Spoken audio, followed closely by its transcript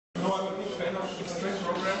fan of extreme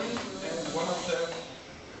programming, and one of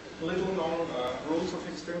the little known rules of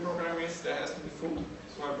extreme programming is there has to be food.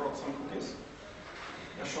 So I brought some cookies.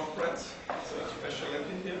 A shortbread, it's a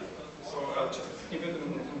specialty here. So I'll just give it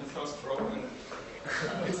in the first row. And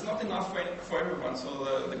it's not enough for everyone,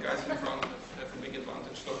 so the guys in front have a big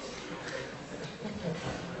advantage. So.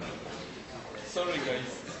 Sorry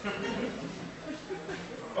guys.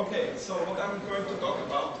 Okay, so what I'm going to talk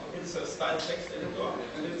about is a StyledTextEditor,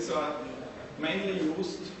 and it's mainly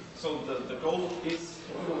used, so the goal is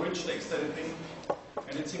to do rich text editing,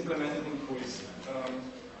 and it's implemented in Cuis.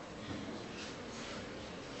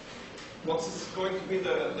 What is going to be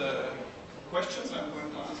the questions I'm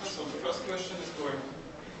going to answer? So the first question is going,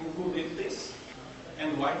 who did this,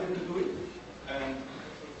 and why did they do it? And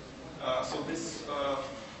so this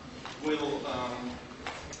will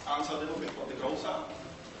answer a little bit what the goals are.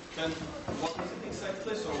 Then what is it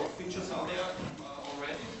exactly? So what features are there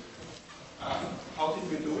already? How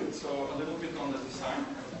did we do it? So a little bit on the design.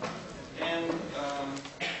 And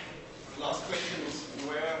last question is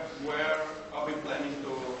where are we planning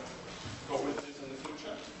to go with this in the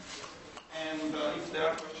future? And if there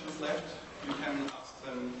are questions left, you can ask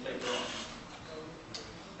them later on.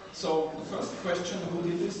 So the first question, who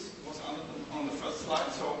did this, was on the first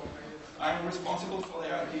slide. So I'm responsible for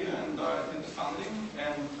the idea, and I did the funding,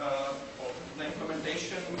 and the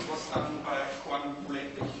implementation was done by Bernhard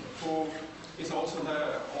Pieber, who is also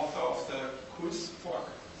the author of the Cuis fork.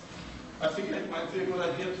 I think it might be a good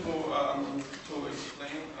idea to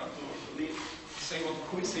explain, say what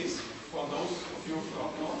Cuis is, for those of you who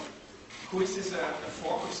don't know. Cuis is a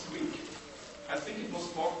fork of Squeak. I think it was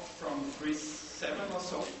forked from 3.7 or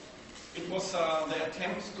so. It was the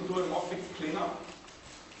attempt to do a Morphic cleanup.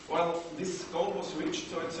 Well, this goal was reached,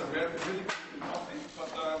 so it's a really good Morphic,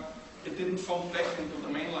 but it didn't fold back into the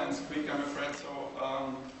mainline Squeak, I'm afraid. So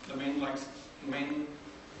the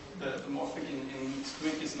Morphic in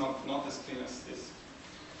Squeak is not as clean as this.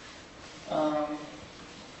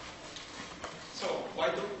 So why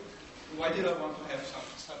did I want to have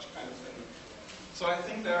such kind of thing? So I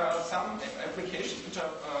think there are some applications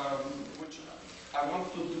which I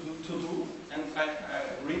want to do, and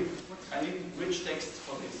I need rich text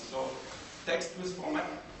for this. So text with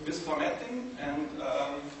formatting, and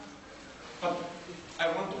but I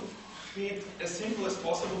want to be it as simple as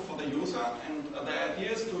possible for the user, and the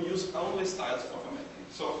idea is to use only styles for formatting.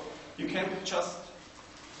 So you can't just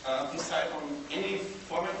decide on any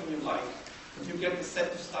formatting you like, but you get a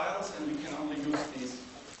set of styles and you can only use these.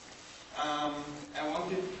 I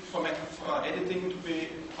wanted for editing to be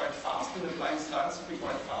quite fast, and applying styles to be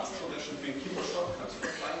quite fast, so there should be keyboard shortcuts for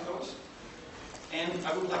applying those. And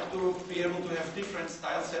I would like to be able to have different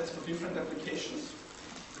style sets for different applications.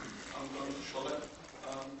 I'm going to show that.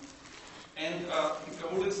 And the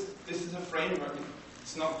goal is, this is a framework.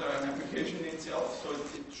 It's not an application in itself, so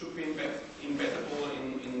it should be embeddable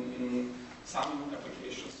in some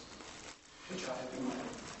applications, which I have in mind.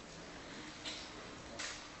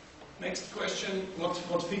 Next question,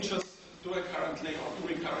 what features do we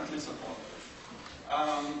currently support?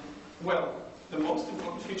 Well, the most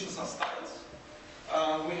important features are styles.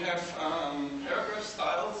 We have paragraph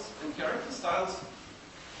styles and character styles.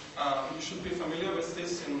 You should be familiar with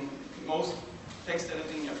this in most text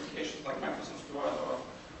editing applications like Microsoft Word or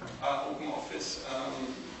OpenOffice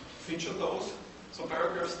feature those. So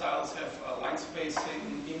paragraph styles have line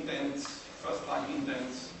spacing, indents, first line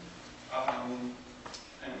indents,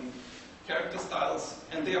 and character styles,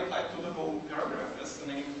 and they apply to the whole paragraph, as the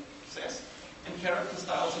name says. And character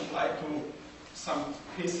styles apply to some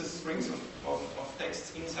pieces, strings of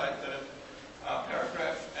text inside the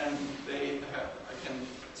paragraph, and I can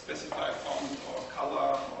specify font or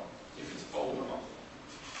color, or if it's bold or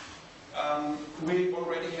not. We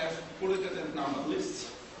already have bulleted and numbered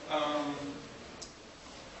lists,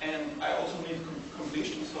 and I also need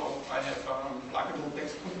completion, so I have pluggable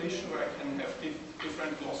text completion where I can have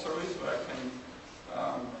different glossaries where I can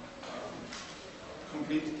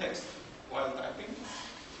complete text while typing.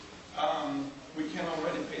 We can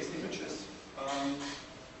already paste images,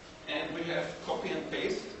 and we have copy and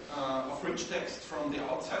paste of rich text from the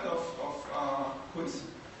outside of Cuis,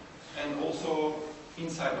 and also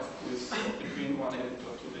inside of Cuis, between one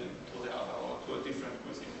editor to the other, or to a different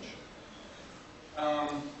Cuis image.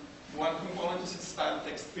 One component is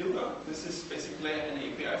StyledTextEditor. This is basically an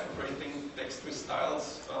API for creating text with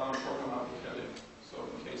styles programmatically. So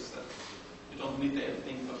in case that you don't need the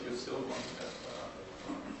editing, but you still want to have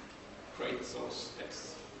create those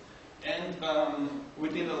texts. And we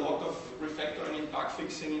did a lot of refactoring and bug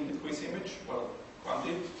fixing in the Cuis image, well, Quan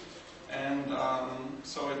did. And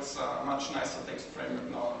so it's a much nicer text framework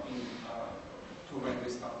now to when we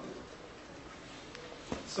started.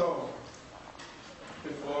 So,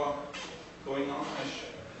 before going on, I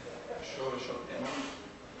show a short demo.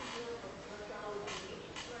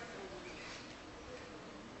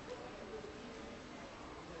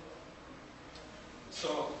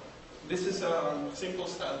 So, this is a simple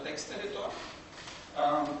style text editor.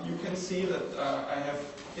 You can see that I have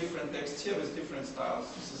different texts here with different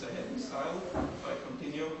styles. This is a heading style. If I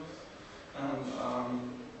continue, and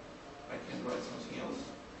I can write something else.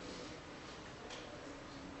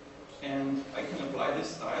 And I can apply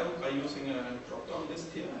this style by using a drop-down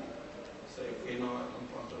list here. Say, okay, no, I don't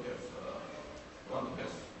want to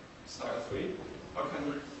have style 3. I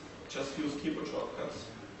can just use keyboard shortcuts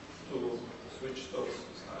to switch those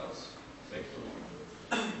styles back to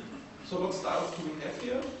normal. So what styles do we have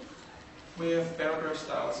here? We have paragraph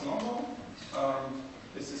styles normal.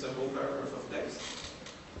 This is a whole paragraph of text.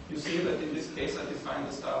 You see that in this case I define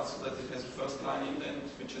the style so that it has a first line indent,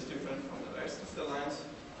 which is different from the rest of the lines.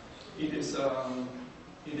 It is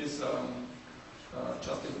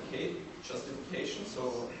justification.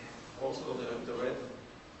 So also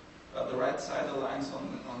the right side aligns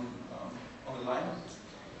on the line.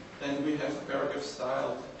 Then we have paragraph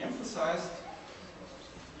style emphasized,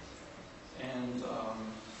 and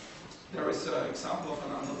there is an example of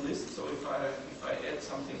an under list. So if I add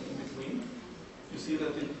something in between, you see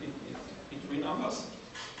that it renumbers.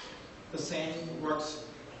 The same works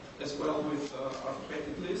as well with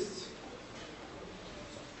alphabetic lists,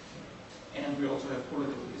 and we also have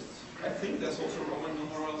bulleted lists. I think there's also Roman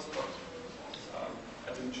numerals, but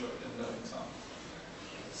I didn't show it in the example.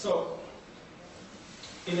 So,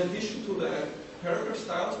 in addition to the paragraph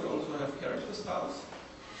styles, we also have character styles.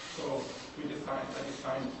 So I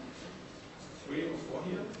defined 3 or 4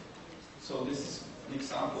 here. So this is an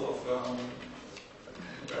example of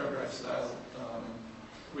paragraph style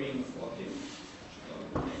green 14.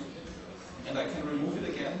 And I can remove it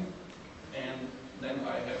again, and then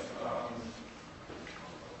I have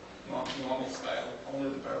normal style, only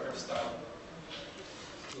the paragraph style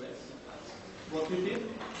left. What we did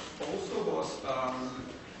also was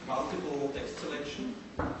multiple text selection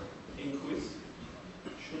in Cuis.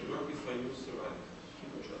 Should work if I use the right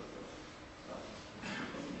keyboard shortcut.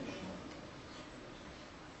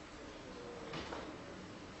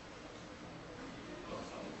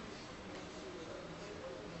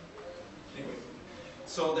 Anyway,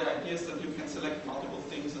 so the idea is that you can select multiple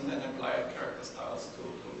things and then apply character styles to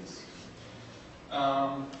this.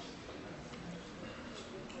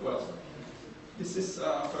 Well, this is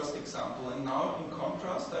first example, and now in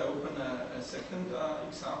contrast I open a second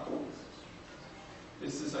example.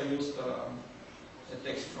 I used a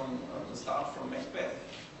text from the start from Macbeth.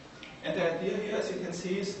 And the idea here, as you can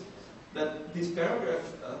see, is that these paragraph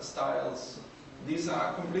styles, these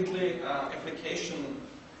are completely application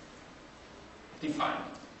defined.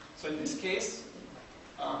 So in this case,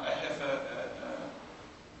 I have a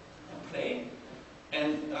play,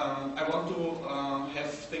 and I want to have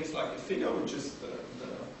things like a figure, which is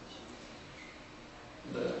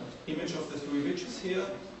the image of the 3 witches here.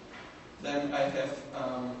 Then I have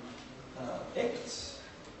acts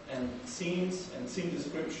and scenes and scene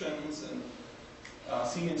descriptions and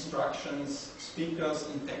scene instructions, speakers,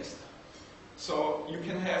 and text. So you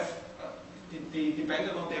can have,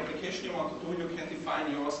 depending on the application you want to do, you can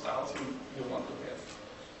define your styles you want to have.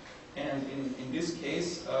 And in this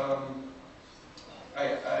case,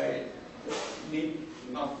 I need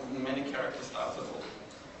not many character styles at all.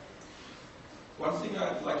 One thing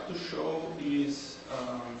I'd like to show is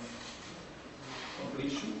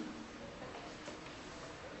completion.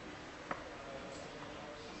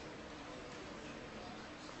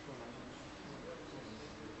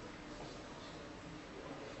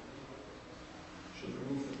 Should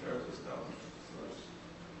remove the character style first.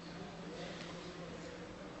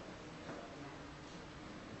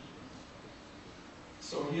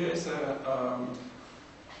 So here is a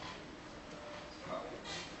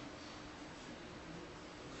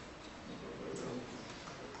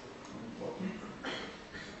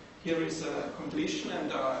here is a completion,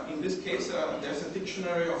 and in this case there's a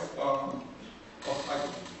dictionary of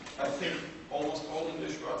I think almost all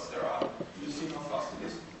English words there are. You see how fast it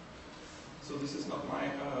is. So this is not my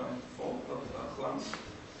fault, but glance.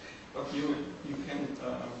 But you can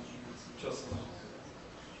just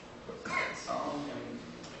sound and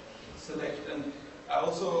select. And I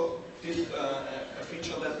also did a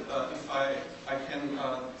feature that if I can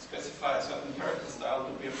specify a certain character style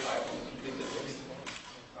to be applied on the completed text.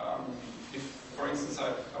 If, for instance,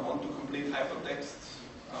 I want to complete hypertext,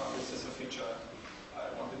 this is a feature I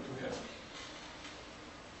wanted to have.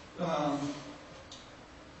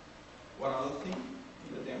 one other thing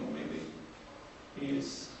in the demo maybe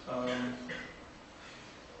is,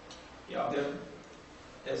 yeah,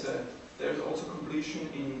 there's also completion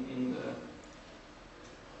in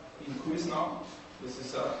Cuis now. This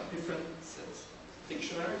is a different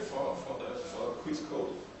dictionary for Cuis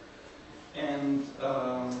code, and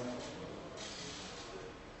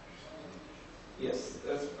yes,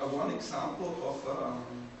 there's one example of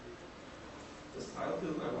the style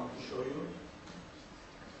build I want to show you.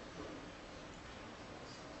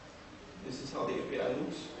 This is how the API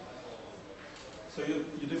looks. So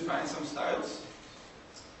you define some styles,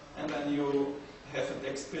 and then you have a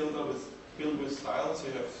text builder built with styles.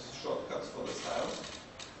 You have shortcuts for the styles,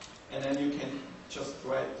 and then you can just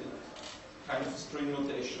write it kind of string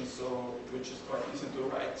notation, so which is quite easy to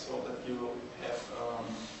write, so that you have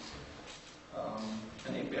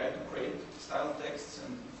an API to create style texts.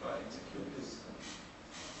 And if I execute this,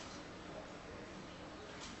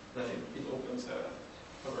 then it opens a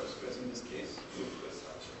workspace, in this case with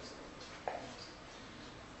style text.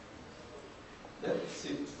 That's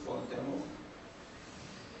it for the demo.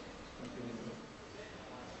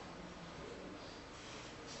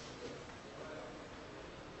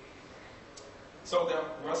 So there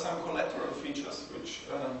were some collateral features which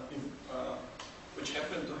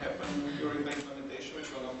happened to happen during the implementation,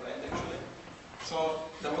 which were not planned actually. So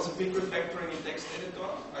there was a big refactoring in TextEditor.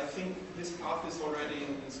 I think this part is already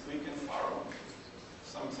in Squeak and Pharo.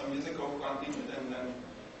 Some years ago, Juan did it and then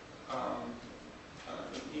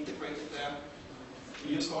integrated there.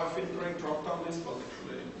 You saw a filtering drop-down list, was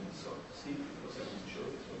actually, so see, because I didn't show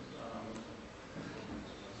it.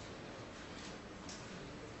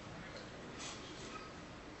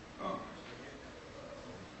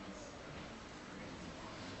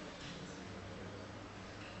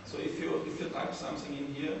 So if you type something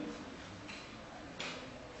in here, you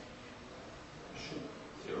should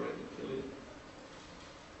theoretically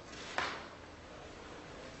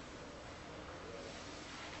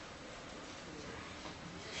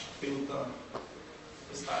build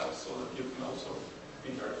the style so that you can also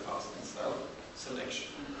be very fast in style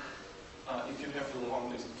selection if you have a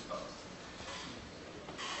long list of styles.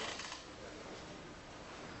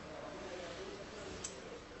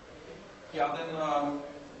 Yeah, then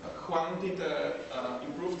Juan did an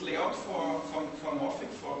improved layout for Morphic,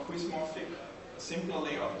 for Cuis Morphic, a simpler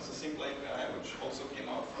layout. It's a simple API which also came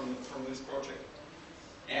out from this project.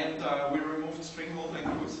 And we removed string holder in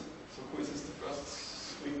Cuis. So Cuis is the first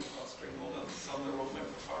suite of string holder. It's on the roadmap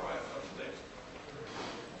for Pharo today.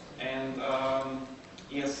 And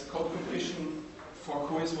yes, code completion for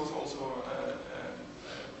Cuis was also a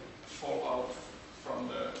fallout from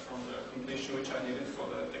the completion which I needed for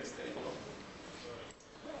the TextEditor.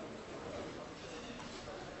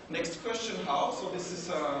 Next question, how? So this is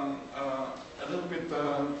a little bit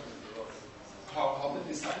how the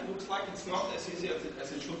design looks like. It's not as easy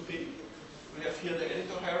as it should be. We have here the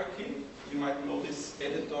editor hierarchy. You might know this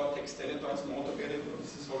editor, TextEditor, and StyledTextEditor.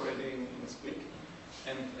 This is already in Squeak.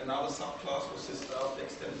 And another subclass was this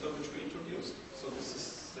StyledTextEditor, which we introduced. So this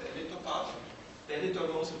is the editor part. The editor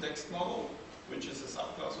knows a text model, which is a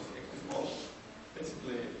subclass of active model.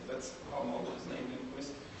 Basically, that's how model is named in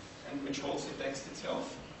Cuis, and which holds the text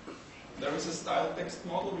itself. There is a style text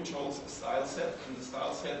model which holds a style set, and the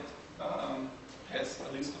style set has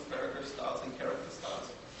a list of paragraph styles and character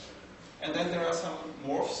styles. And then there are some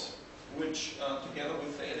morphs which, together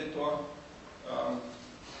with the editor,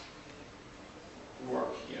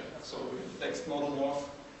 work here. So we have a text model morph,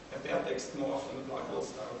 a pair text morph, and a pluggable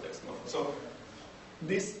style text morph. So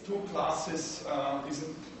these two classes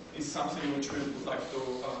is something which we would like to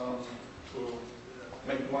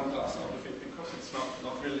make one class out of it, because it's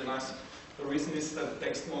not really nice. The reason is that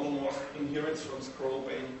text model morph inherits from scroll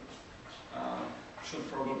pane. Should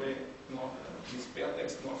probably not, this pair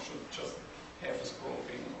text morph should just have a scroll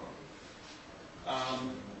pane.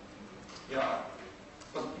 Yeah,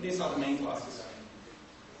 but these are the main classes.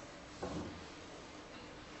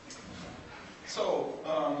 So,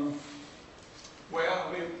 where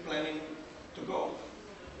are we planning to go?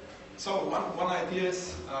 So one idea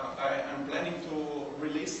is I'm planning to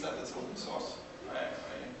release that as open source. I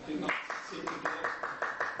did not succeed to do that.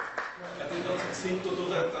 I did not succeed to do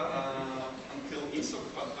that until ESOC,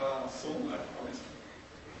 but soon, I promise.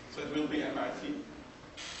 So it will be MIT.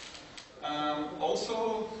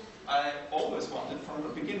 Also, I always wanted from the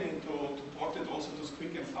beginning to port it also to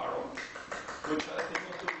Squeak and Pharo, which I did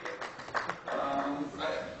not do yet.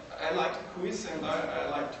 I liked Cuis, and I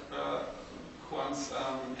liked Juan's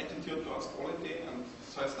attitude towards quality, and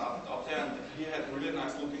so I started out there, and he had really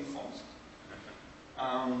nice looking fonts,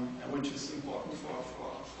 which is important for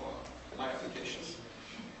my applications.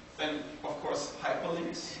 Then, of course,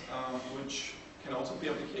 hyperlinks, which can also be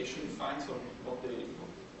application defined, so what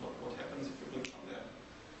happens if you click on there.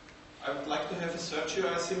 I would like to have a search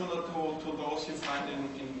UI similar to those you find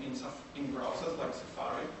in browsers like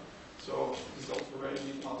Safari. So it's also where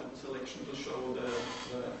you need multiple selection to show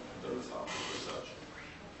the result of the search.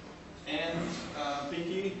 And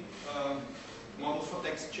biggie, model for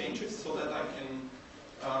text changes, so that I can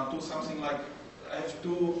do something like, I have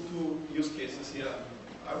two use cases here.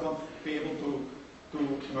 I want to be able to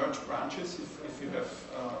merge branches if you have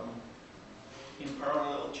in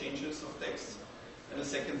parallel changes of text. And the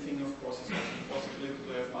second thing, of course, is also the possibility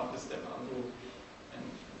to have multi-step undo and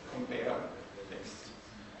compare text.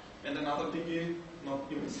 And another biggie, not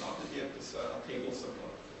even started yet, is table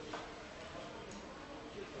support.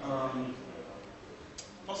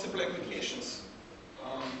 Possible applications.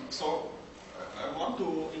 So I want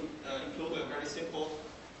to include a very simple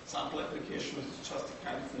sample application, which is just a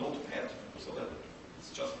kind of notepad, so that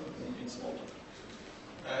it's just written in small.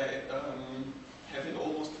 I have it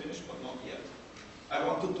almost finished, but not yet. I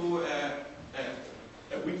want to do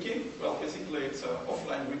a wiki. Well, basically it's an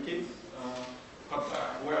offline wiki, but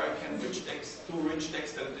where I can do rich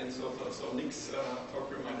text editing. So Nick's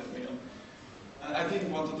talk reminded me. I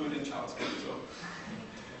didn't want to do it in JavaScript,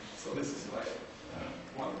 so this is why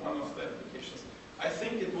one of the applications. I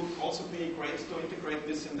think it would also be great to integrate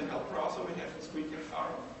this in the help browser we have in Squeak and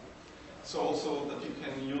Pharo. So also that you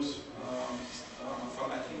can use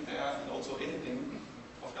formatting there and also editing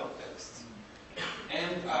of help texts.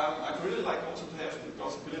 And I'd really like also to have the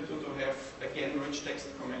possibility to have, again, rich text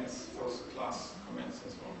comments for class comments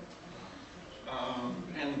and so on.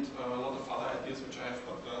 And a lot of other ideas which I have,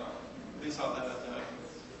 but these are the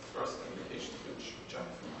first applications which I have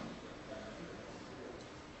in mind.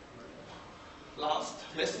 Last,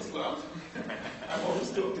 lessons learned. I'm always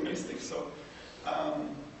too optimistic, so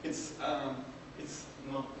it's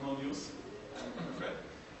no use, I'm afraid.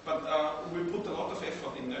 But we put a lot of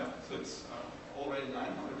effort in there, so it's already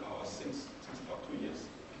 900 hours since about 2 years,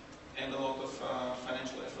 and a lot of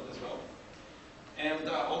financial effort as well. And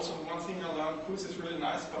also one thing I learned, Cuis is really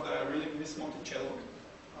nice, but I really miss Monticello.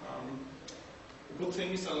 The good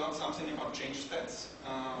thing is I learned something about change stats.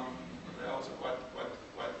 They're also quite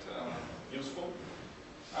useful.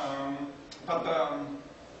 But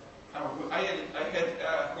I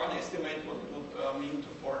had one estimate what it would mean to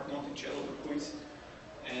port Monticello to Cuis,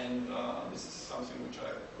 and this is something which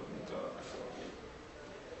I couldn't afford yet.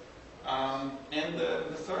 And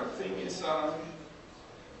the third thing is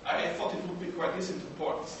I thought it would be quite easy to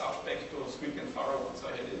port the stuff back to Squeak and Pharo once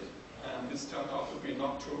I had it, and this turned out to be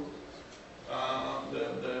not true.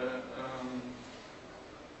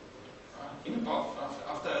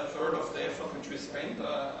 After a third of the effort which we spent,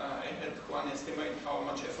 I had one estimate how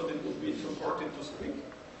much effort it would be to port it to Squeak.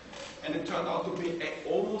 And it turned out to be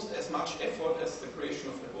almost as much effort as the creation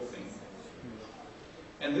of the whole thing.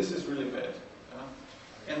 And this is really bad.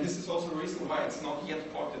 And this is also the reason why it's not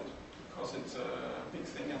yet ported, because it's a big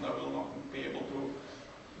thing and I will not be able to,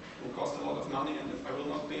 it will cost a lot of money, and I will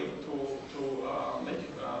not be able to make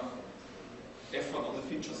effort on the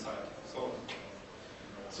feature side.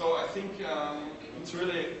 So I think it's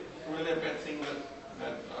really a bad thing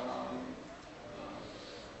that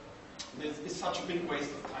it's such a big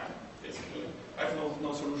waste of time, basically. I have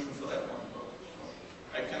no solution for that one.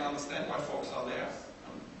 I can understand why folks are there,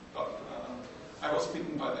 but I was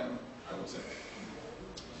bitten by them, I would say.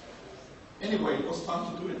 Anyway, it was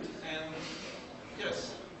fun to do it, and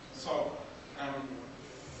yes, so I'm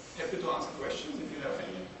happy to answer questions if you have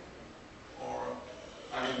any, or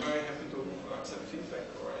I'm very happy to accept feedback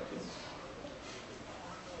or ideas.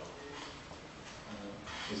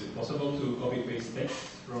 Is it possible to copy-paste text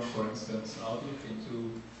from, for instance, Outlook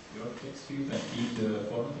into your text field and keep the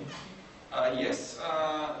formatting? Yes,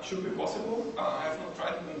 should be possible. I have not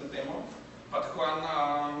tried it in the demo, but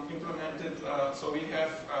Juan implemented, so we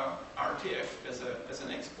have RTF as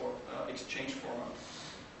an export exchange format.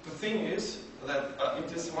 The thing is that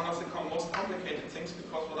it is one of the most complicated things,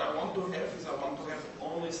 because what I want to have is I want to have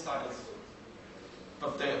only styles.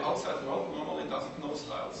 But the outside world normally doesn't know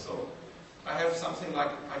styles. So I have something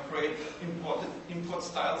like I create import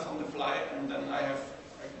styles on the fly, and then I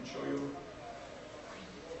can show you.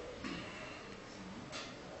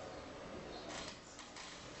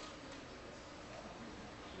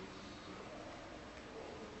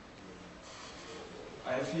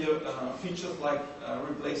 I have here features like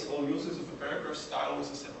replace all uses of a paragraph style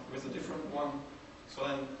with a different one. So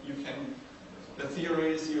then you can, the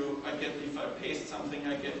theory is I get, if I paste something,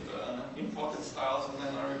 I get imported styles, and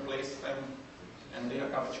then I replace them, and they are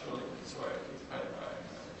garbage collected. So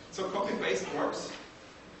so copy paste works,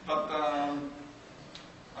 but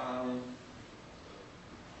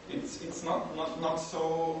it's not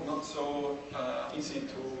so easy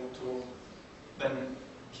to then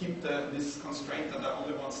keep this constraint that I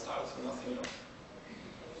only want styles and nothing else.